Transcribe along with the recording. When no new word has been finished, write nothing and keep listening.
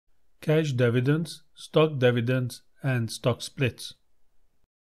cash dividends, stock dividends, and stock splits.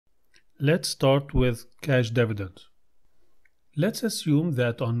 Let's start with cash dividends. Let's assume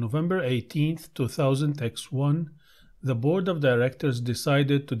that on November 18, 2000x1, the board of directors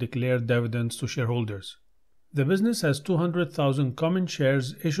decided to declare dividends to shareholders. The business has 200,000 common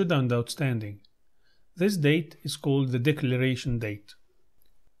shares issued and outstanding. This date is called the declaration date.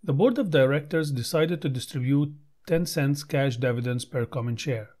 The board of directors decided to distribute 10 cents cash dividends per common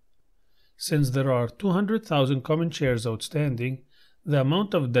share. Since there are 200,000 common shares outstanding, the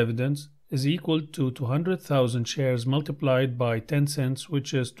amount of dividends is equal to 200,000 shares multiplied by 10 cents,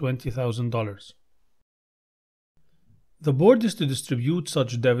 which is $20,000. The board is to distribute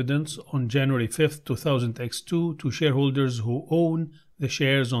such dividends on January 5, 2000x2 to shareholders who own the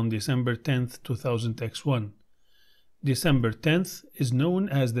shares on December 10, 2000x1. December 10th is known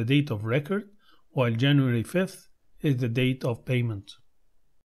as the date of record, while January 5th is the date of payment.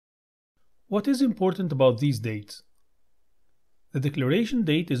 What is important about these dates? The declaration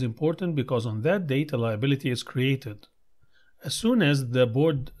date is important because on that date a liability is created. As soon as the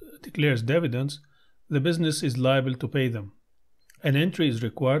board declares dividends, the business is liable to pay them. An entry is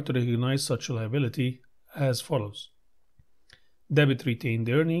required to recognize such a liability as follows: debit retained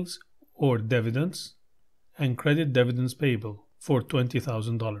earnings or dividends, and credit dividends payable for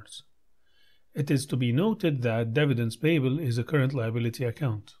 $20,000. It is to be noted that dividends payable is a current liability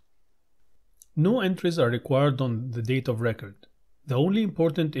account. No entries are required on the date of record. The only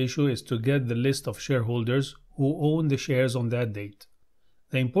important issue is to get the list of shareholders who own the shares on that date.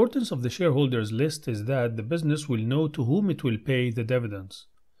 The importance of the shareholders list is that the business will know to whom it will pay the dividends.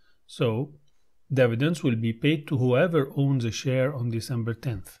 So, dividends will be paid to whoever owns a share on December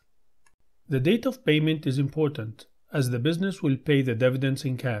 10th. The date of payment is important, as the business will pay the dividends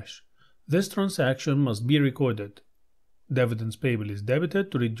in cash. This transaction must be recorded. Dividends payable is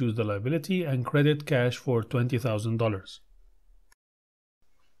debited to reduce the liability and credit cash for $20,000.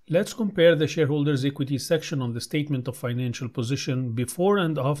 Let's compare the shareholders' equity section on the statement of financial position before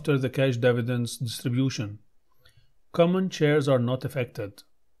and after the cash dividends distribution. Common shares are not affected.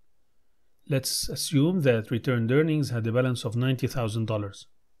 Let's assume that returned earnings had a balance of $90,000.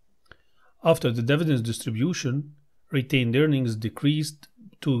 After the dividends distribution, retained earnings decreased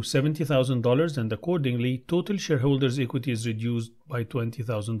to $70,000 and accordingly total shareholders' equity is reduced by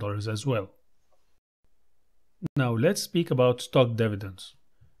 $20,000 as well. Now let's speak about stock dividends.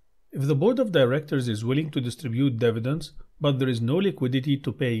 If the board of directors is willing to distribute dividends, but there is no liquidity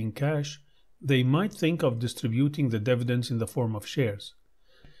to pay in cash, they might think of distributing the dividends in the form of shares.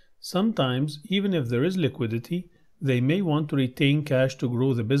 Sometimes, even if there is liquidity, they may want to retain cash to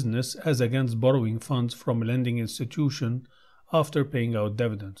grow the business as against borrowing funds from a lending institution after paying out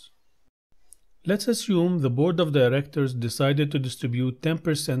dividends. Let's assume the board of directors decided to distribute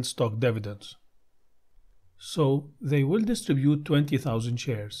 10% stock dividends. So, they will distribute 20,000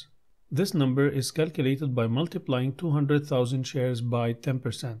 shares. This number is calculated by multiplying 200,000 shares by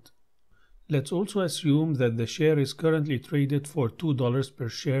 10%. Let's also assume that the share is currently traded for $2 per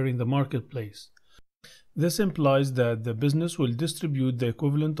share in the marketplace. This implies that the business will distribute the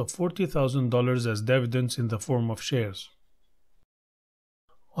equivalent of $40,000 as dividends in the form of shares.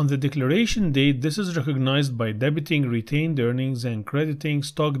 On the declaration date, this is recognized by debiting retained earnings and crediting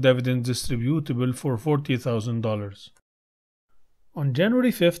stock dividends distributable for $40,000. On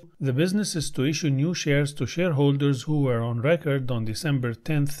January 5th, the business is to issue new shares to shareholders who were on record on December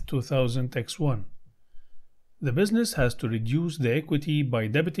 10, 2000x1. The business has to reduce the equity by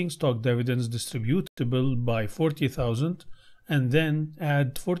debiting stock dividends distributable by $40,000 and then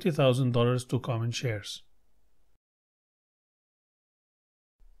add $40,000 to common shares.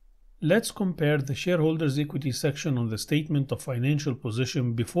 Let's compare the shareholders' equity section on the statement of financial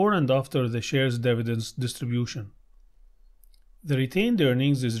position before and after the shares dividends distribution. The retained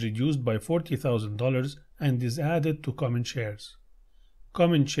earnings is reduced by $40,000 and is added to common shares.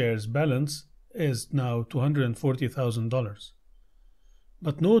 Common shares balance is now $240,000.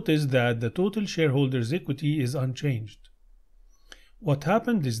 But notice that the total shareholders' equity is unchanged. What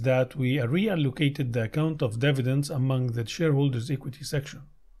happened is that we reallocated the account of dividends among the shareholders' equity section.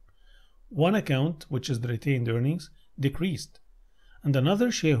 One account, which is the retained earnings, decreased, and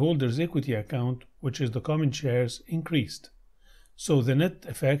another shareholders' equity account, which is the common shares, increased. So the net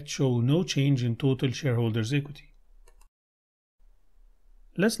effect shows no change in total shareholders' equity.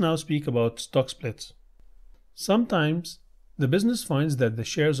 Let's now speak about stock splits. Sometimes the business finds that the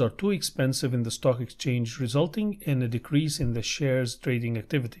shares are too expensive in the stock exchange, resulting in a decrease in the shares trading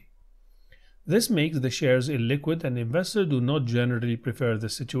activity. This makes the shares illiquid and investors do not generally prefer the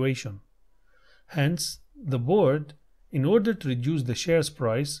situation. Hence, the board, in order to reduce the shares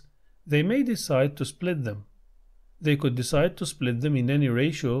price, they may decide to split them. They could decide to split them in any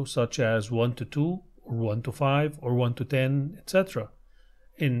ratio such as 1 to 2, or 1 to 5, or 1 to 10, etc.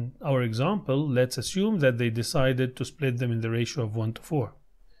 In our example, let's assume that they decided to split them in the ratio of 1 to 4.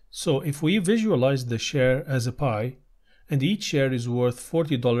 So if we visualize the share as a pie, and each share is worth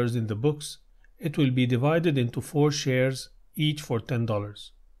 $40 in the books, it will be divided into 4 shares, each for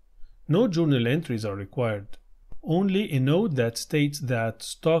 $10. No journal entries are required. Only a note that states that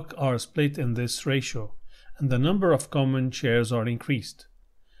stock are split in this ratio, and the number of common shares are increased.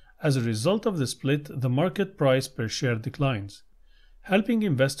 As a result of the split, the market price per share declines, helping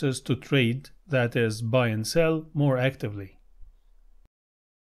investors to trade, that is, buy and sell, more actively.